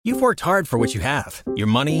You've worked hard for what you have. Your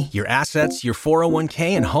money, your assets, your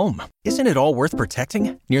 401k, and home. Isn't it all worth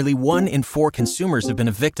protecting? Nearly 1 in 4 consumers have been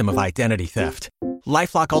a victim of identity theft.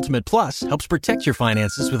 LifeLock Ultimate Plus helps protect your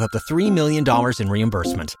finances with up to $3 million in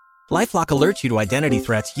reimbursement. LifeLock alerts you to identity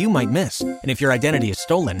threats you might miss. And if your identity is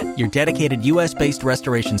stolen, your dedicated U.S.-based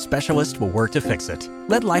restoration specialist will work to fix it.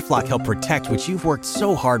 Let LifeLock help protect what you've worked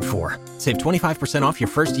so hard for. Save 25% off your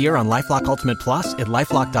first year on LifeLock Ultimate Plus at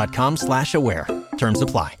LifeLock.com/aware. Terms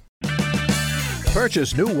apply.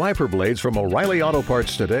 Purchase new wiper blades from O'Reilly Auto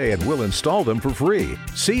Parts today and we'll install them for free.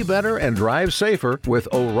 See better and drive safer with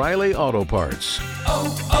O'Reilly Auto Parts.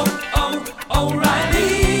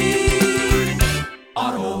 O'Reilly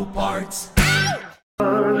Auto Parts.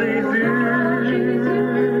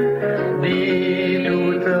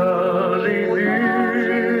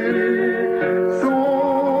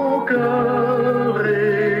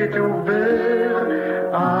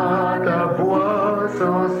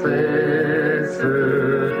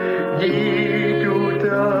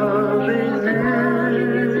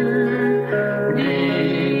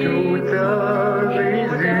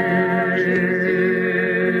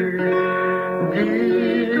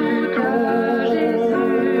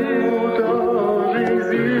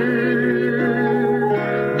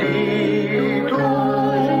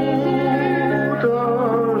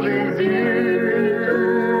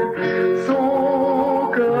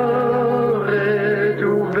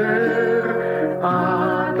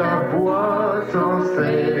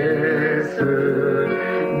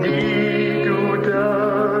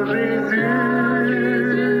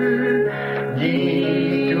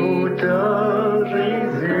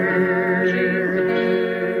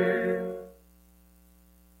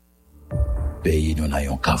 Pays nous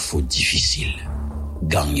n'ayons qu'un faute difficile.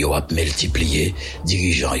 Gang yo ap multiplié,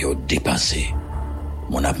 dirigeants yo dépassé.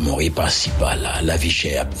 Mon ap mori par si par là, la vie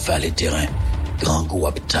chère ap valet terrain, grand go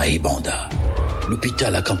ap taille banda.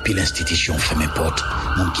 L'hôpital a campé l'institution fermé porte,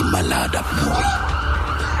 mon qui malade ap mori.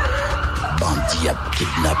 Bandi ap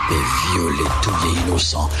kidnappé, violé, touillé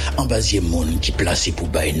innocent, embasier moun qui placé pour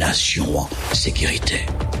bailler nation en sécurité.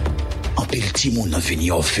 En pile ti moun en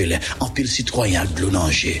veni orphelin, en pile citoyen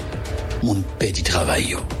glonanger. Moun pedi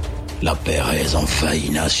travail yo. La Pérez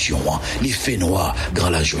envahit nation, les faits noirs,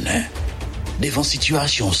 grand la journée. Devant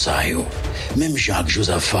situation ça yo, même Jacques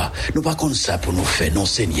Josaphat, nous pas comme ça pour nous faire non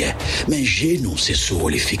Seigneur, mais j'ai nous c'est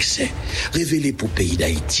sur les fixer. Révéler pour pays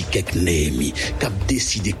d'Haïti quelques Néhémie, cap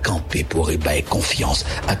décidé camper pour ébailler confiance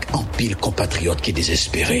avec un pile compatriotes qui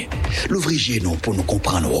désespérés. L'ouvrier nous pour nous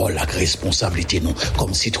comprendre rôle avec responsabilité nous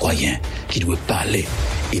comme citoyens qui doit parler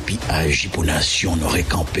et puis agir pour nation nous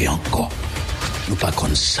récamper encore. Nous pas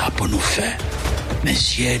comme ça pour nous faire, mais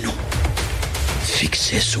si nous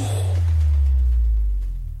fixer sur.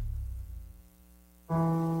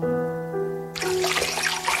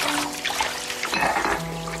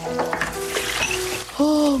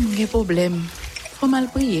 Oh, j'ai problème. Faut mal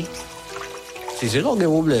prier. Si c'est là un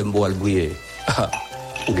problème pour le prier.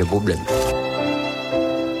 J'ai problème.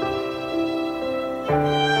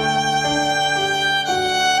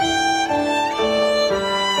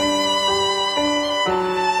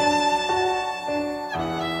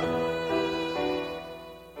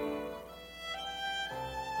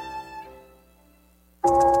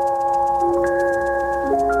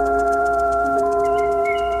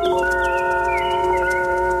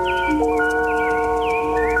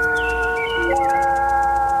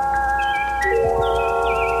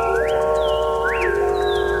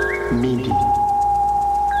 Midi.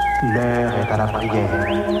 L'heure est à la prière.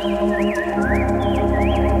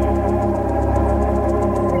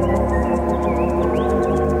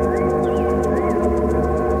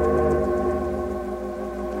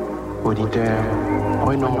 Auditeurs,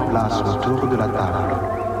 prenons place autour de la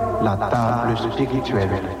table spirituelle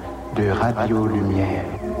de Radio Lumière.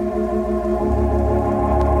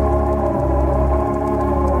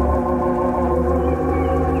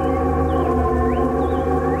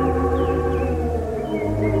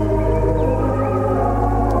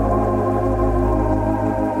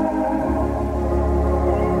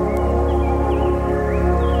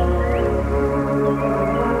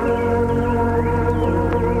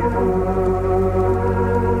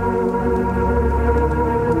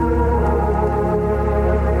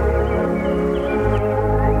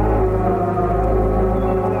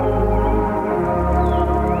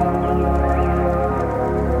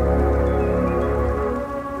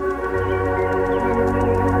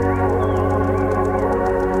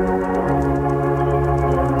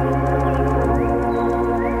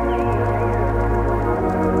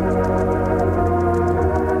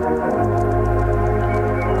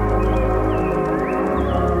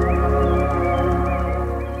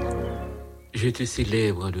 Je te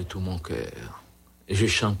célèbre de tout mon cœur. Je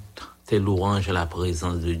chante tes louanges à la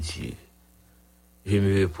présence de Dieu. Je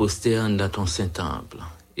me prosterne dans ton saint temple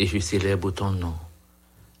et je célèbre ton nom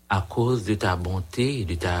à cause de ta bonté et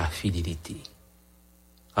de ta fidélité.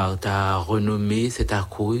 Car ta renommée s'est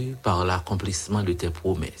accrue par l'accomplissement de tes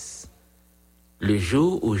promesses. Le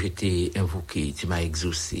jour où je t'ai invoqué, tu m'as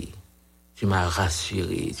exaucé, tu m'as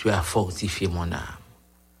rassuré, tu as fortifié mon âme.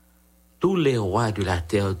 Tous les rois de la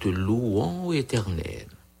terre te louent, ô Éternel,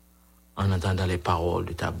 en entendant les paroles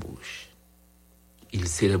de ta bouche. Ils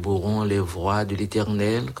célébreront les voies de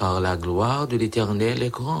l'Éternel, car la gloire de l'Éternel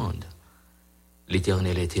est grande.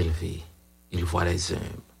 L'Éternel est élevé, il voit les humbles,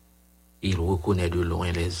 il reconnaît de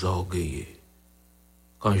loin les orgueilleux.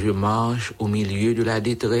 Quand je marche au milieu de la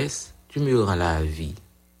détresse, tu me rends la vie.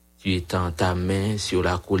 Tu étends ta main sur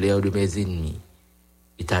la colère de mes ennemis,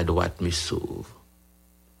 et ta droite me sauve.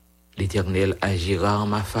 L'Éternel agira en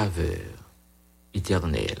ma faveur.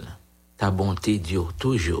 Éternel, ta bonté dure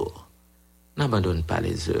toujours. N'abandonne pas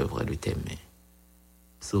les œuvres de tes mains.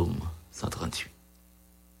 Psaume 138.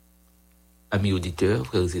 Amis auditeurs,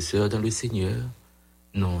 frères et sœurs dans le Seigneur,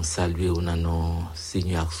 nous saluons dans nos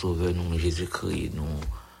Seigneur Sauveur, nous Jésus-Christ, nous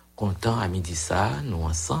comptons à midi ça, nous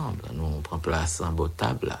ensemble, nous prenons place en bas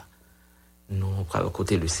table, nous prenons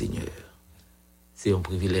côté le Seigneur. C'est un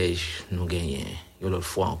privilège nous gagner. Et l'autre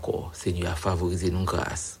fois encore, Seigneur a favorisé nos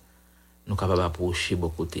grâces. Nous sommes capables d'approcher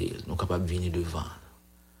beaucoup côté, nous sommes capables de venir devant.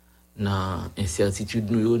 Dans l'incertitude,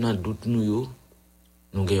 dans le doute, nous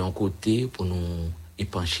gagnons un côté pour nous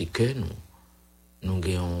épancher cœur. Nous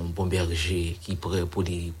gagnons un bon berger qui est prêt pour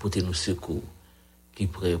porter nos secours, qui est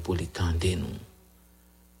prêt pour les tendre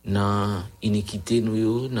nous. Dans l'iniquité,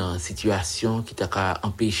 dans la situation qui t'a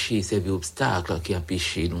empêché, c'est l'obstacle qui a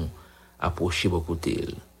empêché nous approcher beaucoup côté.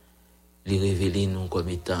 Les révéler nous comme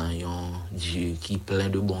étant un Dieu qui est plein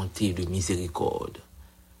de bonté et de miséricorde.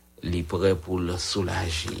 Il est prêt pour le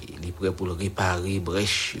soulager, il est prêt pour le réparer,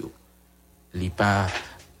 brèche. Il n'est pas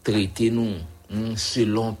traité nous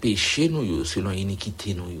selon péché, nous, selon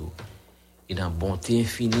iniquité. Nous. Il a bonté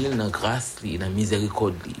infinie, il a grâce, il a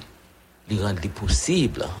miséricorde. Il rend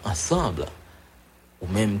possible ensemble, ou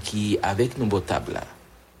même qui, avec nos botables,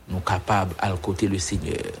 nous sommes capables à côté le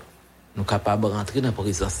Seigneur, nous sommes capables de rentrer dans la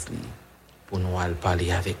présence pour nous aller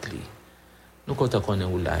parler avec lui. Nous comptons qu'on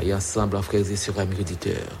est là, et ensemble, frères et sœurs, amis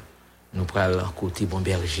auditeurs, nous prenons côté bon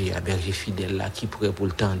berger, un berger fidèle là, qui est prêt pour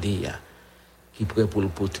le tendre, qui est prêt pour le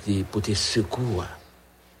porter secours,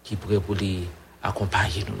 qui est prêt pour les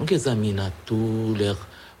accompagner. Nous examinons tous les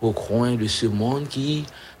recoins de ce monde qui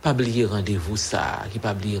pas oublier rendez-vous ça, qui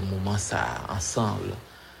pas oublier moment ça, ensemble.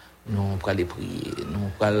 Nous prenons les prier,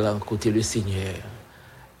 nous prenons côté le Seigneur,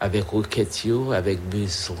 avec requête, avec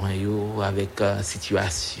besoin, avec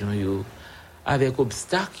situation, avec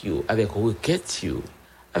obstacle, avec requête,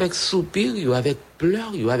 avec soupir, avec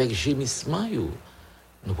pleurs, avec gémissement.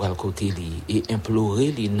 Nous prenons côté lui et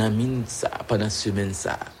implorer lui dans mine ça pendant semaine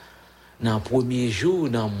ça. Dans le premier jour,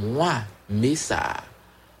 dans le mois, mais ça,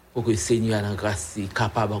 pour que le Seigneur en grâce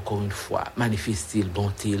capable encore une fois manifester le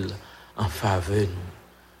bonté en faveur nous.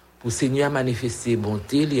 Pour le Seigneur manifester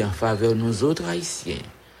bonté en faveur nous autres haïtiens.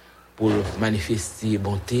 Pour manifester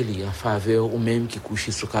bonté en faveur ou même qui couche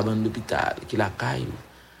sur cabane d'hôpital, qui la caille,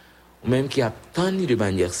 ou même qui attend de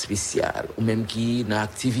manière spéciale, ou même qui dans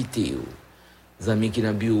activité, les amis qui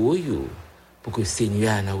dans bureau, pour que le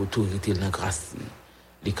Seigneur ait autorité dans la grâce,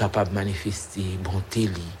 il est capable de manifester bonté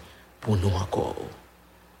pour nous encore.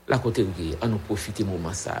 La côté on nous profiter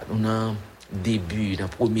moment ça. Nous dans début, dans le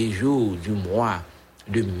premier jour du mois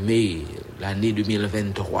de mai, l'année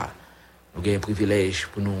 2023. Nous avons un privilège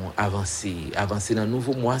pour nous avancer dans le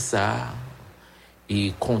nouveau mois ça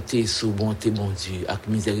et compter sur bonté bon Dieu avec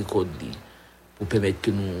miséricorde pour permettre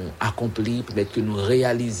que nous accomplissions, permettre que nous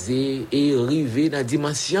réalisions et arriver dans la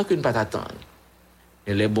dimension que nous ne pas attendre.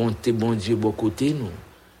 Et les bontés bon Dieu bon côté nous,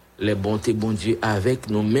 les bontés bon Dieu avec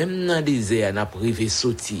nous même dans le désert, n'a privé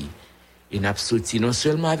sorti et n'a sorti non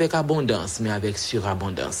seulement avec abondance mais avec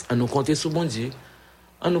surabondance. On nous compter sur bon Dieu,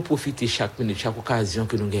 on nous profiter chaque minute, chaque occasion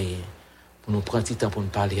que nous gagnons. Pour nous prendre du temps pour nous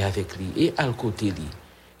parler avec lui et à côté lui.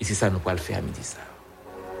 Et c'est ça nous pourrons le faire à midi ça.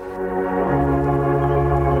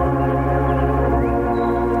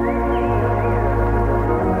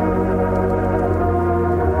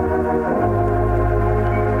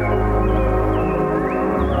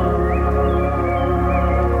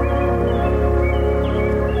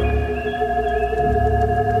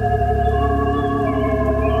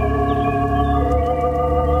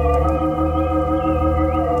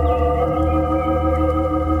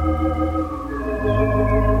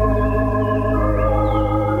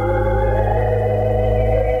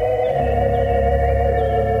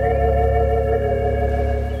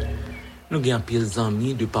 Nous avons pile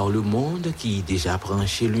amis de par le monde qui déjà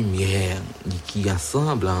branché lumière, qui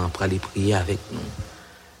ensemble pour aller prier avec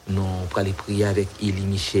nous. Nous pour aller prier avec Élie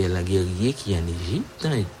Michel Guerrier qui est en Égypte,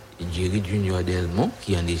 Jerry Junior Delmont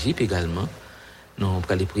qui est en Égypte également. Nous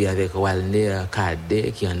pour aller prier avec Walner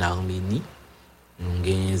Cadet qui est en Arménie. Nous avons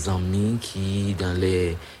des amis qui dans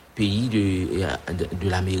les pays de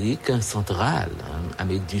l'Amérique centrale,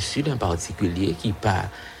 Amérique du Sud en particulier, qui pas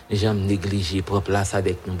jamais négligé pour place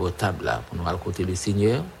avec nous beau table là pour nous à côté le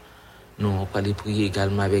Seigneur. Nous pas les prier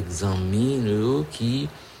également avec des amis nous qui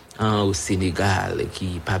au Sénégal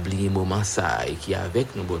qui pas oublier moment ça et qui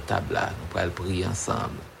avec nous beau table là nous pas le prier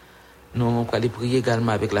ensemble. Nous pas les prier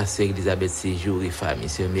également avec la sœur Elisabeth Séjour et famille,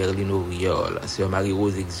 sœur Merlin Auriol, sœur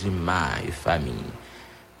Marie-Rose Exuma et famille.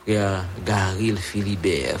 Frère Garil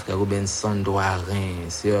Philibert, frère Robinson Doirin,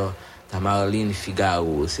 sœur Tamarline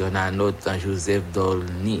Figaro, sœur Nanot Joseph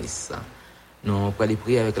Dolnis. Nous allons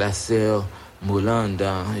prier avec la sœur Molande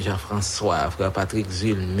Jean-François, frère Patrick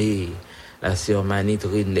Zulmé, la sœur Manit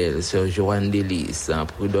Renel, sœur Joanne Delis,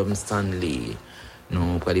 Prudhomme Stanley.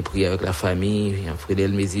 Nous allons prier avec la famille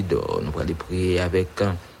Frédel Mésidor. Nous allons prier avec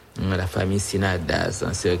la famille Sinadas,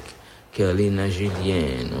 sœur Caroline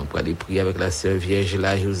Julien. Nous allons prier avec la sœur Vierge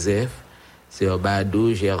La Joseph, sœur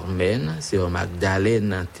Badou Germaine, sœur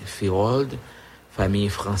Magdalene Firold, famille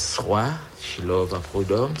François, Chilov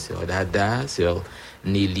Prudhomme, sœur Dada, sœur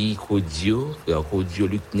Nelly Codio, frère Codio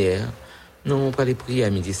Lucner. Nous allons prier à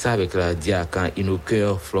midi ça avec la diacre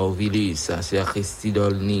Inoker Florvillus, sœur Christy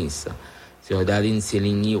Dolnis, sœur Daline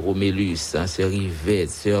Céligny Romélus, sœur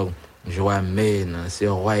Yvette, sœur Joamène,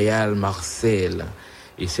 sœur Royal Marcel,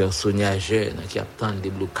 et sœur Sonia Jeune qui attend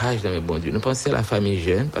des blocages dans mes bons Dieu. Nous pensons à la famille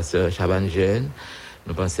Jeune, pasteur Chaban Jeune.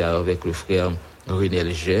 Nous pensons avec le frère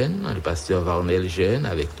Renel Jeune, le pasteur Varnel Jeune,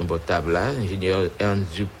 avec ton portable là, ingénieur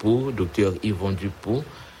Ernst Dupont, docteur Yvon Dupont,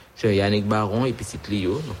 sœur Yannick Baron et petit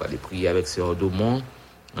Clio. Nous allons prier avec sœur Domont,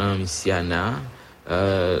 Missiana,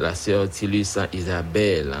 la sœur Tilus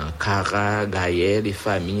Isabelle, Cara, Gaël, les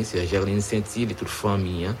familles, sœur Gerline Saint-Ile et toute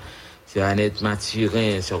famille. Sœur Annette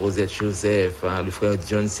Mathurin, sœur Rosette Joseph, le frère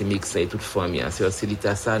John Semix et toute famille. Sœur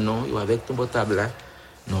Célita Sanon, avec ton portable là.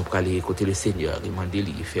 Nous allons aller écouter le Seigneur, demander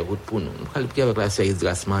lui, faire route pour nous. Nous allons prier avec la sœur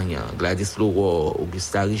Islas Magnan, Gladys Leroy,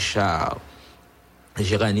 Augusta Richard,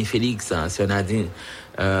 Géranie Félix, sœur Nadine,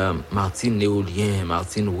 Martine Néolien,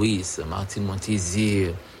 Martine Ruiz, Martine Montésir.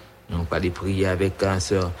 Nous allons prier avec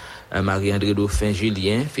sœur Marie-André Dauphin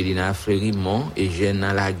Julien, Félina Fleurimont, Eugène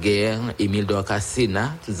Laguerre, Émile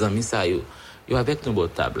Dorcasena, tous les amis ça yo avec nos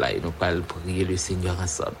tables là. Nous allons prier le Seigneur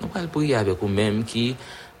ensemble. Nous allons prier avec vous-même qui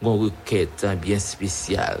ont une requête bien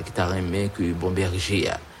spéciale, qui t'a remis que bon berger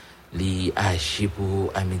li agit pour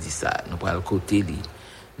à midi ça. Nous allons côté li.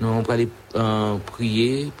 Nous allons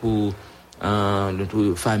prier pour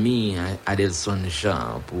notre famille Adelson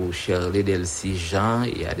Jean, pour Shirley Delcy Jean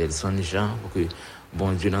et Adelson Jean, pour que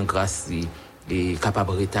bon Dieu dans grâce est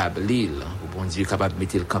capable de rétablir, pour bon Dieu capable de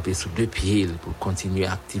mettre le camp sur deux pieds pour continuer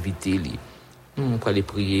l'activité. Nous allons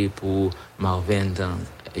prier pour Marvin dans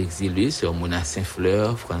exilé, sur Mona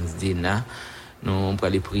Saint-Fleur, France Dina. Nous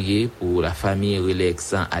allons prier pour la famille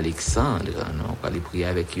Relax Alexandre. Nous allons prier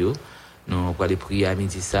avec eux. Nous allons prier à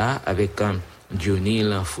midi ça avec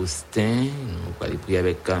Dionil Faustin. Nous allons prier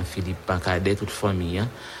avec Philippe Pancadet, toute famille.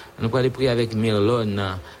 Nous allons prier avec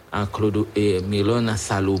Mirlon Claude et Mirlon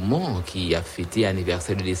Salomon qui a fêté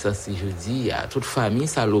l'anniversaire de naissance jeudi. À toute famille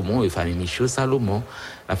Salomon et famille Michaud Salomon,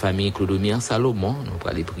 la famille Clodomir Salomon. Nous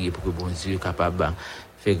allons prier pour que bon Dieu soit capable de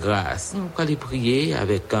faire grâce. Nous allons prier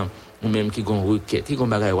avec nous-mêmes qui ont requête, qui ont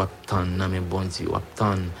bagay ou attendre même bon Dieu, ou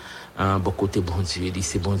attendre bon côté bon Dieu,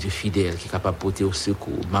 c'est bon Dieu fidèle qui est capable de porter au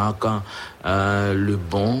secours, marquant le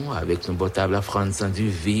bon avec nos portables à France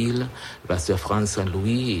Duville, le pasteur France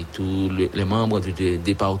Louis et tous les membres du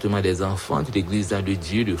département des enfants de l'église de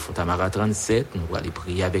Dieu de Fontamara 37. Nous allons aller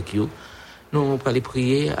prier avec eux. Nous allons aller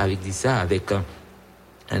prier avec ça avec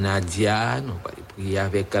Nadia, nous allons aller prier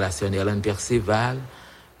avec la sœur Hélène Perceval.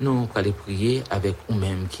 Nous allons prier avec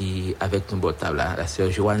nous-mêmes qui, avec nos portables, la sœur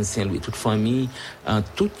Joanne Saint-Louis, toute famille,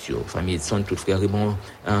 toute famille de son, tout frère Raymond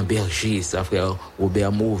Berger, sa frère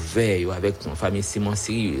Robert Mauvais, avec notre famille Simon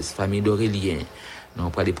Sirius, famille d'Aurélien. Nous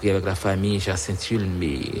allons prier avec la famille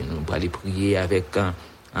Jacinthe-Ulmé. Nous allons prier avec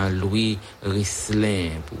Louis Risselin,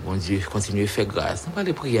 pour bon Dieu continuer à faire grâce. Nous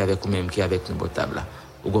allons prier avec nous-mêmes qui, avec nos portables,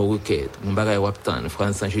 au grand requête, nous allons Waptan,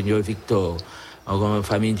 France Ingénieur Victor, en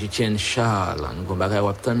famille du Tien Charles, nous avons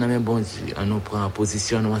obtenu la même bon Dieu, nous prenons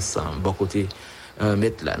position ensemble, bon côté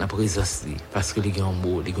mettre là, dans la présence, parce que les gens ont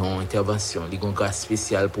mot, les gens ont intervention, les gens ont grâce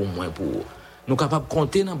spéciale pour moi, pour nous capables de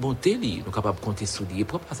compter dans la bonté, nous capables de compter sur lui,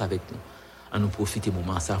 propre avec nous. à nous profiter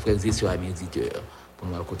moment ça frères et sœurs amis auditeurs pour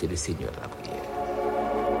nous côté le Seigneur la prière.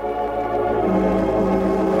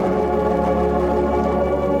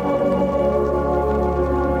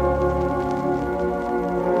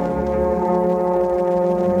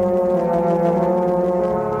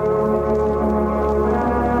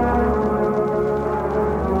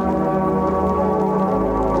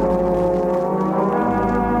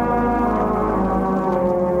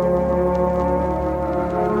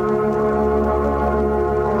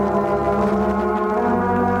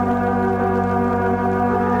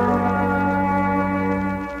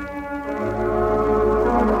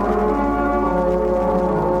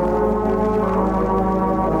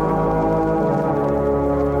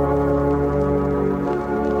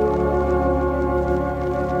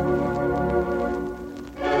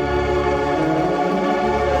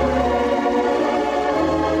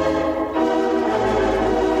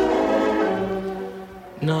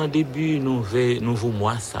 Dans le début, nouveau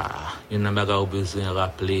mois, ça. Il y en a besoin de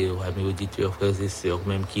rappeler aux amis auditeurs, frères et sœurs,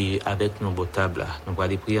 même qui avec nos beaux tables, nous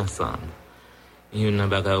allons prier ensemble. Il y en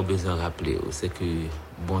a besoin de rappeler, c'est que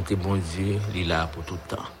bonté, bon Dieu, il est là pour tout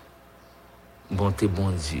le temps. Bonté,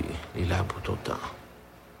 bon Dieu, il est là pour tout le temps.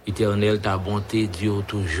 Éternel, ta bonté dure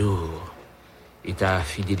toujours. Et ta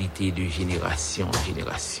fidélité de génération en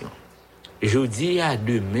génération. Je dis à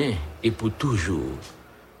demain et pour toujours.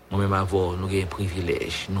 Moi-même avoir nous avons un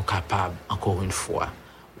privilège, nous capables encore une fois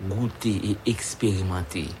goûter et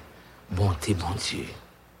expérimenter bonté bon Dieu.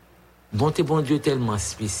 Bonté bon Dieu tellement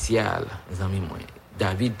spécial, mes amis moi.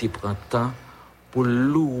 David te prend temps pour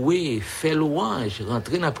louer, faire louange,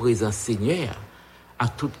 rentrer dans la présence Seigneur à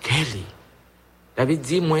toute cœur. David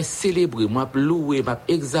dit moi célébrer, moi louer, moi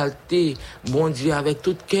exalter bon Dieu avec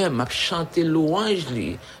tout cœur, moi chanter louange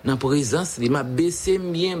lui dans présence lui, moi baisser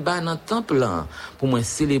bien bas dans temple pour moi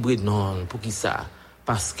célébrer non pour qui ça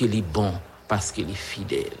parce qu'il est bon, parce qu'il est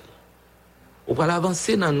fidèle. On va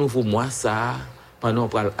avancer dans nouveau mois ça pendant on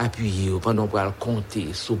va appuyer, pendant on va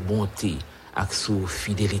compter sur bonté avec sur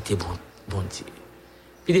fidélité bon Dieu.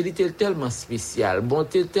 Fidélité tellement spéciale,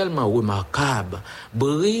 bonté tellement remarquable.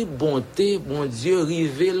 Brille, bonté, bon Dieu,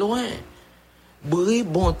 rivé loin. Brille,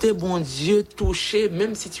 bonté, bon Dieu, touché,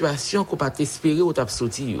 même situation qu'on pas t'espérer ou t'a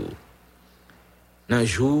sauté. Dans un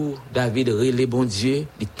jour, David relève bon Dieu,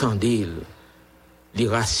 il tendait, il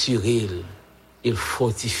rassurait, il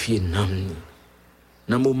fortifiait l'homme.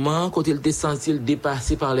 Dans le moment quand il était senti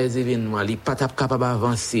dépassé par les événements, il pas capable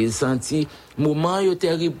d'avancer, il sentit moment yo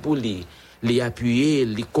terrible pour lui. Les appuyer,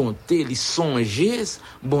 les compter, les songer,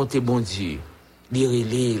 bonté, bon Dieu. Les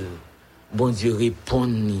relève, bon Dieu répond.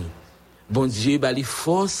 Bon Dieu, les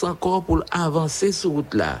force encore pour avancer sur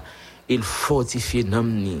route là. Il fortifie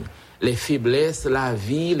l'homme. Les faiblesses, la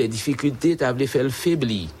vie, les difficultés, t'as voulu faire le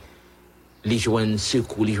faiblir. Les joindre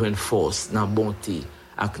secours, les joindre force, dans bonté,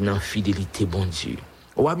 avec dans fidélité, bon Dieu.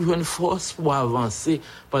 On a besoin de force pour avancer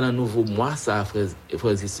pendant un nouveau mois, ça, frères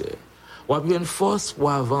et sœurs. On a besoin de force pour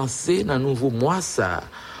avancer dans un nouveau mois, ça.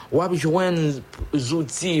 On a besoin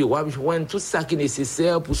d'outils, on a besoin de tout ça qui est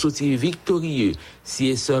nécessaire pour sortir victorieux. Si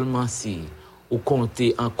et seulement si, on compte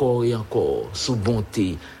encore et encore sous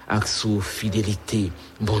bonté et sous fidélité,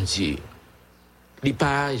 bon Dieu. Il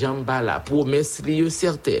pas jamais la promesse est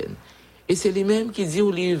certaine. Et c'est lui-même qui dit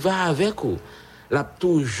il va avec vous. L'a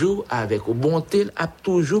toujours avec vous. Bonté a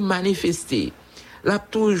toujours manifesté. L'a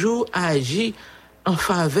toujours agi en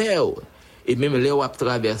faveur. Et même là où a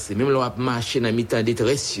traversé, même là où a marché dans mi-temps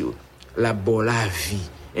détresse, la bonne la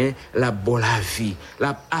vie, la bonne la vie,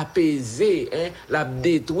 la apaisé, la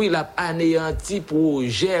détruit, la anéanti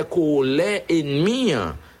projet colère ennemi.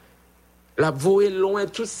 La voyer loin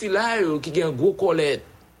tout cela qui a un gros colère.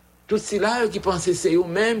 Tout cela qui pense c'est eux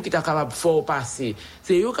même qui t'a capable fort passer.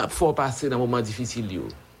 C'est eux qui fort passer dans moment difficile yo.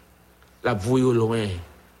 La voyer loin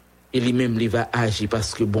et lui-même il va agir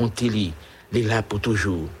parce que bonté il est là pour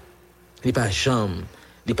toujours. Il pas jamais,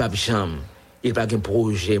 il pas jamais, il pas un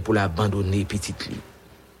projet pour l'abandonner petite li.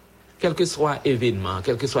 Quel que soit événement,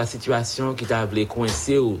 quelle que soit situation qui t'a voulu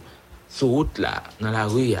coincer sur route là, dans la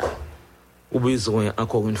rue, ou besoin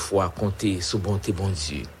encore une fois compter sur bonté bon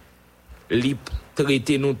Dieu. Li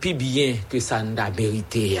traiter nous plus bien que ça n'a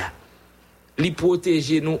mérité. Li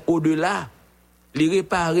protéger nous au-delà. Li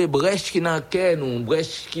réparer brèche qui dans cœur nous,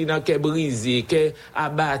 brèche qui dans cœur brisé, cœur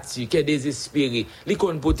abattu, cœur désespéré. Li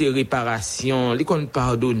konn porter réparation, li konn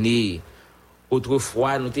pardonner.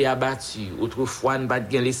 Autrefois nous t'es abattu, autrefois nous pas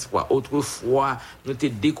gain l'espoir, autrefois nous t'es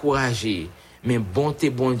découragé, Mais bonté,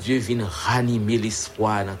 bon Dieu, vient ranimer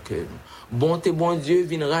l'espoir dans le cœur. Bonté, bon Dieu,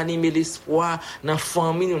 vient ranimer l'espoir dans la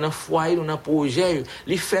famille, dans le foyer, dans le projet.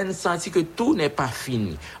 Il fait nous sentir que tout n'est pas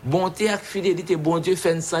fini. Bonté et fidélité, bon Dieu,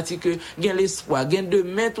 fait nous sentir que il y a l'espoir, il y a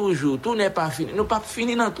demain toujours, tout n'est pas fini. Nous pas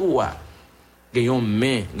fini dans tout. Il y a une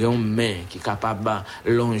main qui est capable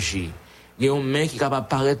de longer. Il y a une main qui est capable de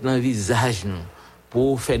paraître dans le visage nous,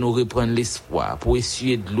 pour faire nous reprendre l'espoir, pour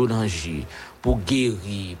essuyer de l'eau danger, pour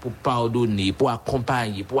guérir, pour pardonner, pour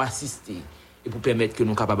accompagner, pour assister et pour permettre que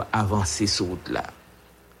nous soyons capables d'avancer sur route là.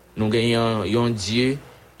 Nous avons un Dieu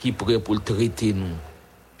qui est prêt pour le traiter nous,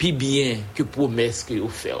 plus bien que promesse que nous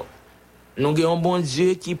faisons. Nous avons un bon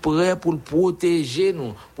Dieu qui est prêt pour le protéger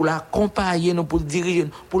nous, pour l'accompagner nous, pour le diriger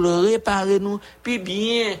nous, pour le réparer nous, plus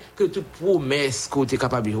bien que toute promesse que nous sommes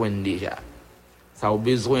capables de joindre déjà. Ça a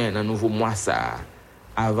besoin d'un nouveau mois ça,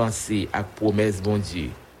 avancer avec promesse bon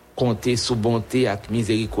Dieu, compter sur bonté avec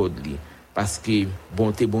miséricorde parce que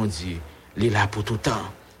bonté bon Dieu, il est là pour tout temps.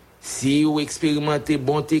 Si vous expérimentez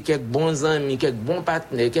bonté quelques bons amis, quelques bons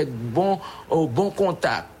partenaires, quelques bons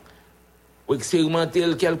contacts, vous expérimentez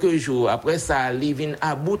quelques jours, après ça, il vient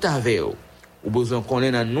à bout avec vous. Vous avez besoin qu'on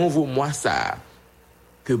ait un nouveau mois ça,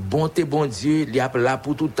 que bonté bon Dieu, il est là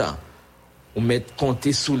pour tout temps. Vous mettez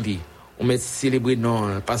compter sous lui. On met célébrer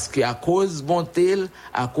non parce que à cause bonté,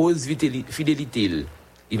 à cause fidélité,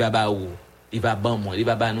 il va ba où, il va ban moi, il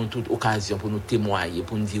va ba nous toute occasion pour nous témoigner,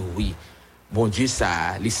 pour nous dire oui. Bon Dieu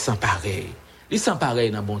ça, il sans pareil. Il sans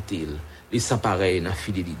pareil dans bonté, il sans pareil dans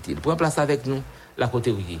fidélité. Prends place avec nous la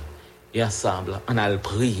côté oui. Et ensemble, on a le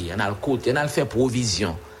prier, on a le côté, on a le faire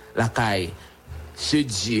provision. La caille ce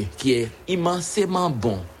Dieu qui est immensément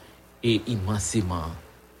bon et immensément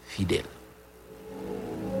fidèle.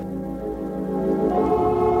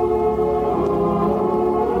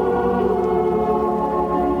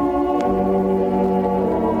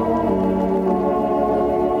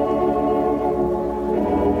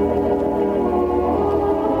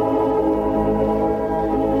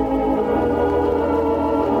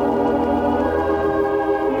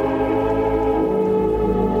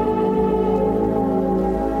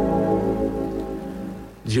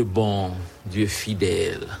 Dieu bon, Dieu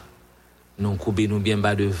fidèle, nous couper nous bien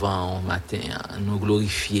bas devant au matin, nous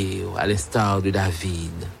glorifier à l'instar de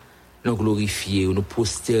David, nous glorifier, nous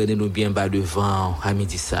prosterner nous bien bas devant à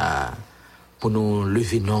midi ça, pour nous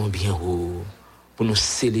lever non bien haut, pour nous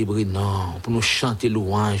célébrer non, pour nous chanter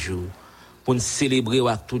louange, pour nous célébrer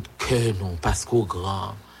avec tout cœur non, parce qu'au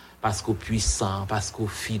grand, parce qu'au puissant, parce qu'au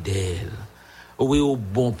fidèle, oui au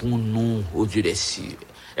bon pour nous, au Dieu des cieux.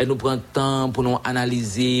 Et nous prenons temps pour nous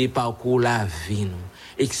analyser parcours la vie, nous,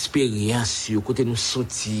 expérience, côté nous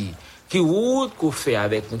sortir, qui route qu'on fait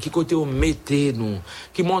avec nous, qui côté on mettez nous,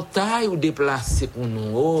 qui montagne ou déplacer pour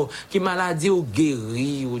nous, oh, qui maladie ou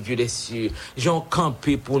guéri, au Dieu des cieux, j'en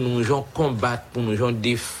camper pour nous, j'en combattre pour nous, j'en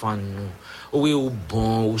défendre nous. Oui, ou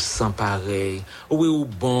bon, ou sans pareil. Oui, ou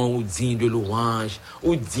bon, ou digne de louange,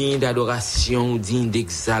 ou digne d'adoration, ou digne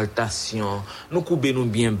d'exaltation. Nous coupons nous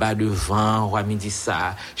bien bas devant, roi midi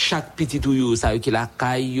ça. Chaque petit ou ça veut qu'il a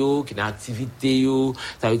caillou, qu'il a activité,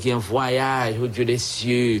 ça veut qu'il y a un voyage au Dieu des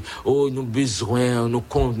cieux. Oh, nous besoin, nous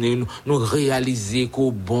réaliser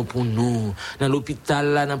qu'au bon pour nous. Dans l'hôpital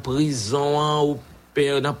là, dans la prison, ou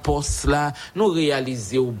Père, dans poste là, nous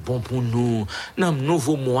réaliser au bon pour nous. Dans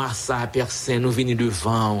nouveau mois ça, personne, nous venir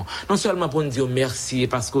devant. Non seulement pour nous dire merci,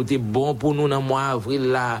 parce que t'es bon pour nous dans mois avril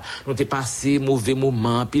là, nous t'es passé mauvais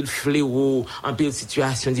moment, pile fléau, en pile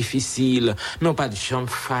situation difficile, mais on pas de jambe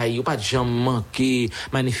failli, on pas de jambe manquer,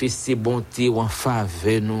 manifester bonté ou en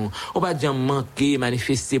faveur nous. On pas de jambe manquer,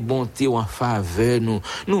 manifester bonté ou en faveur nous.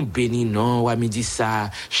 Nous bénissons, ou à midi ça,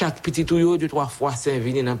 chaque petit tuyau de 3 fois c'est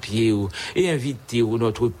venir dans pied et inviter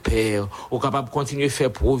notre Père, ou capable de continuer à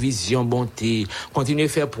faire provision bonté, continuer à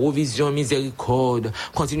faire provision miséricorde,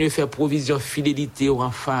 continuer à faire provision fidélité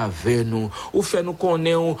en faveur nous, ou faire nous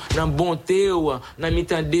connaître dans bonté ou dans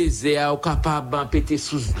mi-temps désert, ou capable de péter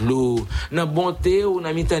sous l'eau, dans bonté ou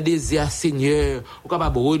dans mi-temps désert Seigneur, ou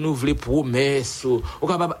capable de renouveler promesses, ou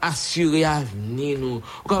capable d'assurer avenir nous,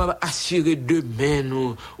 ou capable d'assurer demain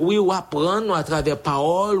nous, oui, ou apprendre nous à travers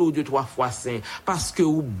parole ou 2-3 fois saint, parce que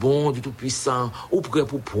ou bon du tout puissant, ou prêt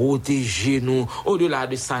pour protéger nous au-delà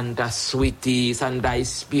de ça nous a souhaité, ça nous a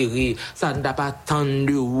espéré, ça nous a pas tant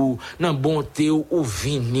de ou dans bonté ou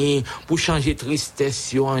venir pour changer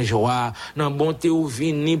tristesse en joie, dans bonté ou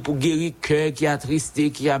venir pour guérir cœur qui a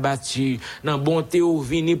tristé, qui a battu, dans bonté ou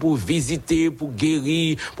venir pour visiter, pour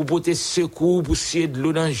guérir, pour porter secours, pour suer de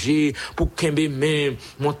l'eau danger, pour kembe même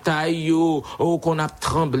montagne oh qu'on a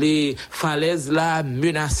tremblé, falaise là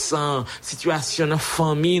menaçant, situation dans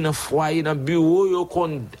famille, dans foyer, dans bureau yo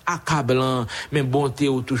kon accablant, mais bonté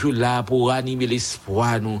est toujours là pour animer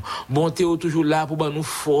l'espoir nous. Bonté est toujours là pour nous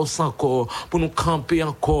force encore, pour nous camper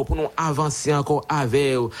encore, pour nous avancer encore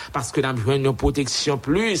avec parce que nous avons besoin d'une protection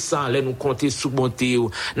plus, là nous compter sur bonté.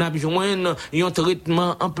 Nous avons besoin d'un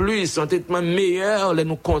traitement en plus, un traitement meilleur, là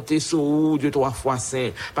nous compter sur Dieu 3 fois saint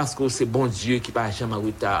parce que c'est bon Dieu qui pas jamais en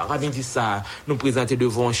retard. Rabbi dit ça, nous présenter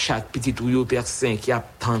devant chaque petit tuyau Père Saint qui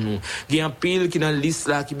attend nous. Il y a un pile qui dans liste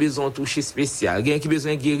là qui besoin de toucher spécial, il y a qui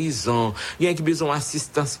besoin de guérison, il y a qui besoin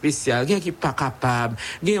d'assistance spéciale, il y a qui pas capable,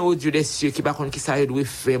 il y a au Dieu des cieux qui pas connaît qui ça doit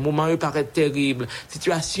faire, moment il paraît terrible,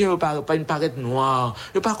 situation paraît noire,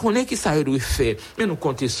 il pas connaît qui ça doit faire, mais nous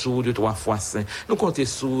compter sur Dieu 3 fois saint, nous compter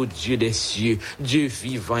sur Dieu des cieux, Dieu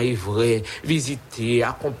vivant et vrai, visiter,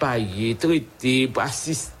 accompagner, traiter,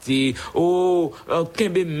 assister,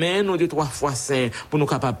 kembe men nous 2 3 fois saint pour nous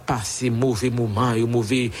capable passer mauvais moments et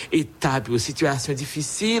mauvais étapes et situations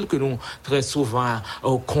difficiles que nous très souvent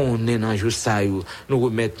connaît dans jour ça nous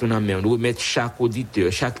remettre dans main, nous remettre chaque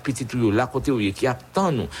auditeur, chaque petit tuyau là côté qui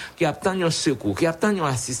attend un secours, qui attend une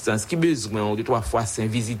assistance, qui besoin 2 3 fois saint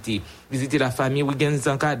visiter la famille Wigan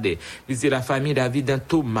Zankade, visiter la famille David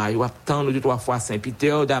Thomas, ou attendre 2 3 fois saint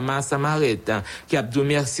Peter Damas Samaret qui a dit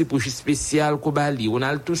merci pour juste spécial Kobali, on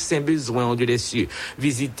a tous ces besoins au Dieu des cieux,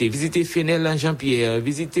 visiter Fenel Jean-Pierre,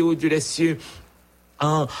 visiter au Dieu des cieux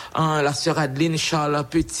la sœur Adeline Charles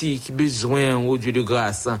Petit qui besoin au Dieu de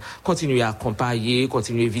grâce, continuer à accompagner,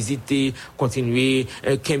 continuer à visiter, continuer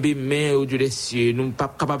kembe main au Dieu des cieux, nous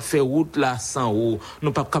pas capable faire route là sans eau,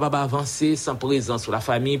 nous pas capable avancer sans présence sur la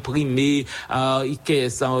famille primée Ikes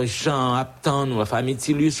Jean attend nous, la famille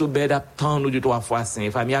Tilus Obed attend nous 2 3 fois saint,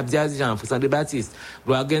 famille Abdias Jean Frère de Baptiste,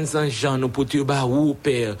 gloire Saint Jean nous pour Dieu barou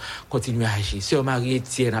Père, continuer à agir, sœur Marie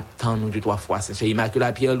Etienne attend nous 2 3 fois saint, sœur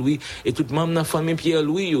Immaculée Pierre Louis et toute membre de la famille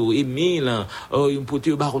Louis, Émile, une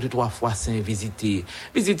poteau barre 2 3 fois saint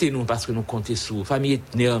visitez-nous parce que nous comptons sur famille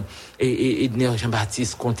Edner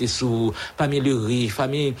Jean-Baptiste comptez sur famille Le Riz,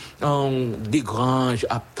 famille Desgranges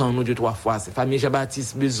attend nous 2 3 fois saint, famille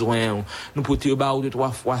Jean-Baptiste besoin nous poteau barre 2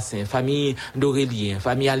 3 fois saint, famille d'Aurélien,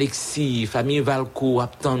 famille Alexis, famille Valco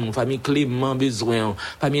attend nous, famille Clément besoin,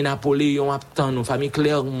 famille Napoléon attend nous, famille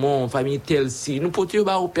Clermont, famille Telsi, nous poteau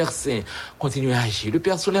barre au Père Saint, continuez à agir, le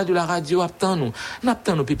personnel de la radio attend nous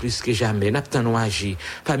n'attendons plus que jamais, n'attendons agir.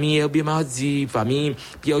 Famille Herbie Mardi, famille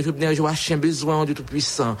Pierre Joubner Joachim besoin de tout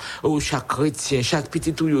puissant. Chaque chrétien, chaque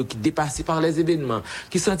petit tuyau qui dépassé par les événements,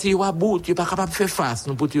 qui sentit à bout, tu pas capable de faire face,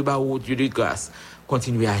 nous pour Dieu Dieu de grâce.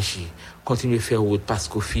 Continuez à agir, continuez à faire route parce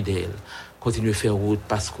qu'au fidèle, continuez à faire route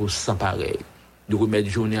parce qu'au sans pareil. Nous remettre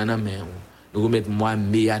journée en main, nous remettre mois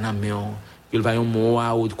mai en main. Qu'il va y avoir un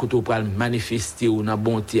mois où nous pour manifester ou na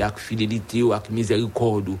bonté avec fidélité ou avec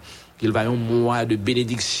miséricorde. Qu'il va y avoir un mois de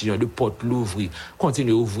bénédiction, de portes l'ouvrir.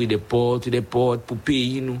 Continuez à ouvrir des portes pour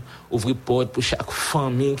pays nous. Ouvrir portes pour chaque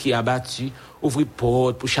famille qui est abattue. Ouvrir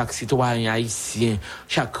portes pour chaque citoyen haïtien,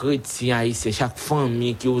 chaque chrétien haïtien, chaque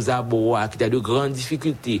famille qui est aux abois, qui a de grandes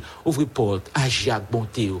difficultés. Ouvrir portes, agir avec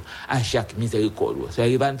bonté, agir avec miséricorde.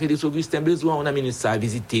 C'est Ivan Félix Augustin besoin, on a mis ça,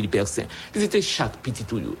 visiter les personnes. Visiter chaque petit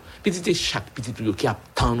tuyau. Visiter chaque petit tuyau qui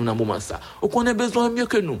attend nous dans un moment ça. On connaît besoin mieux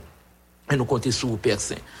que nous. Et nous comptons sur vous, Père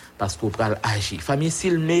Saint, parce qu'on peut agir. Famille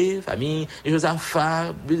Silmé, famille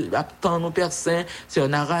Josaphat, attend nos Père Saint, c'est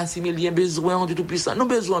un ara similien besoin de tout puissant. Nous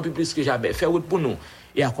besoin un peu plus que jamais. Faire route pour nous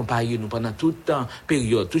et accompagner nous pendant toute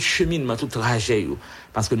période, tout cheminement, tout trajet.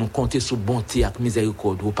 Parce que nous comptons sur bonté et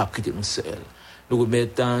miséricorde, ou pas quitter nous seuls. Nous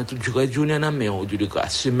remettons toute journée en main, au Dieu de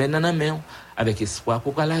grâce, semaine en main, avec espoir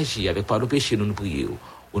pour agir, avec pardon péché, nous prions.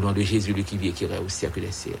 Au nom de Jésus, lui qui vit et qui règne au siècle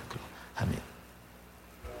des siècles. Amen.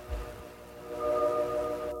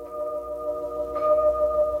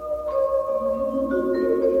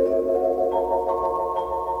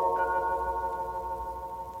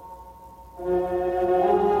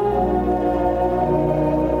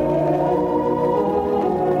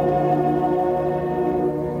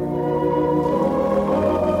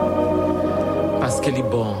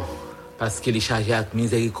 Parce qu'il est chargé avec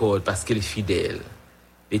miséricorde, parce qu'il est fidèle.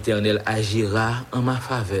 L'Éternel agira en ma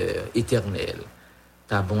faveur, éternel.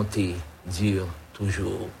 Ta bonté dure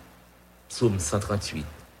toujours. Psaume 138,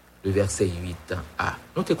 le verset 8a.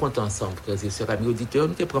 Nous sommes contents ensemble, frères et sœurs, amis auditeurs,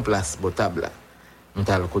 nous prenons place au table. Nous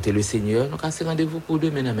allons côté le Seigneur, nous avons rendez-vous pour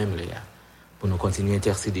demain dans même l'air. Pour nous continuer à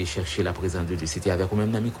intercéder, chercher la présence de Dieu. C'était avec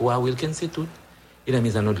vous-même, l'ami Koua, Wilkin, c'est tout. Et la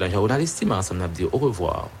mise en œuvre de la journaliste, ensemble, nous avons dit au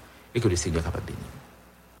revoir et que le Seigneur soit béni.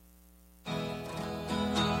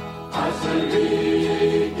 À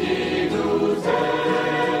celui qui nous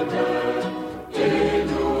aime et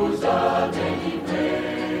nous a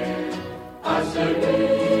délivrés, à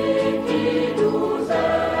celui qui nous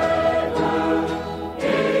aime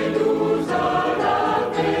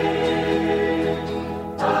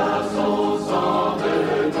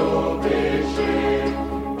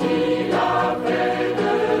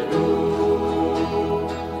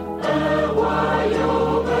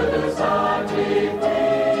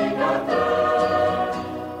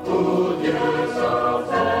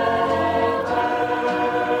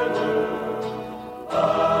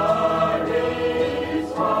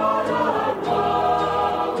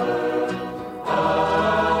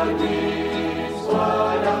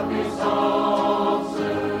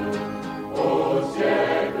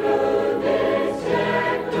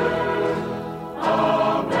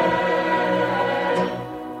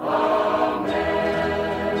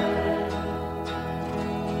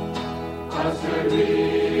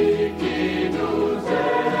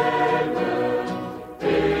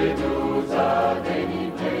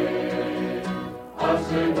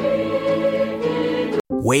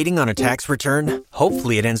Waiting on a tax return?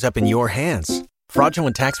 Hopefully it ends up in your hands.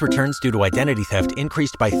 Fraudulent tax returns due to identity theft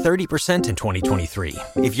increased by 30% in 2023.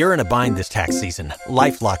 If you're in a bind this tax season,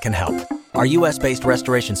 LifeLock can help. Our U.S.-based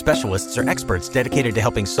restoration specialists are experts dedicated to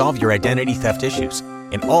helping solve your identity theft issues.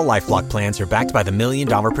 And all LifeLock plans are backed by the $1 Million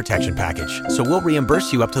Protection Package. So we'll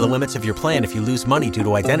reimburse you up to the limits of your plan if you lose money due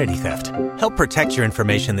to identity theft. Help protect your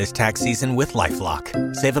information this tax season with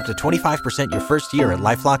LifeLock. Save up to 25% your first year at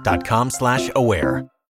LifeLock.com/aware.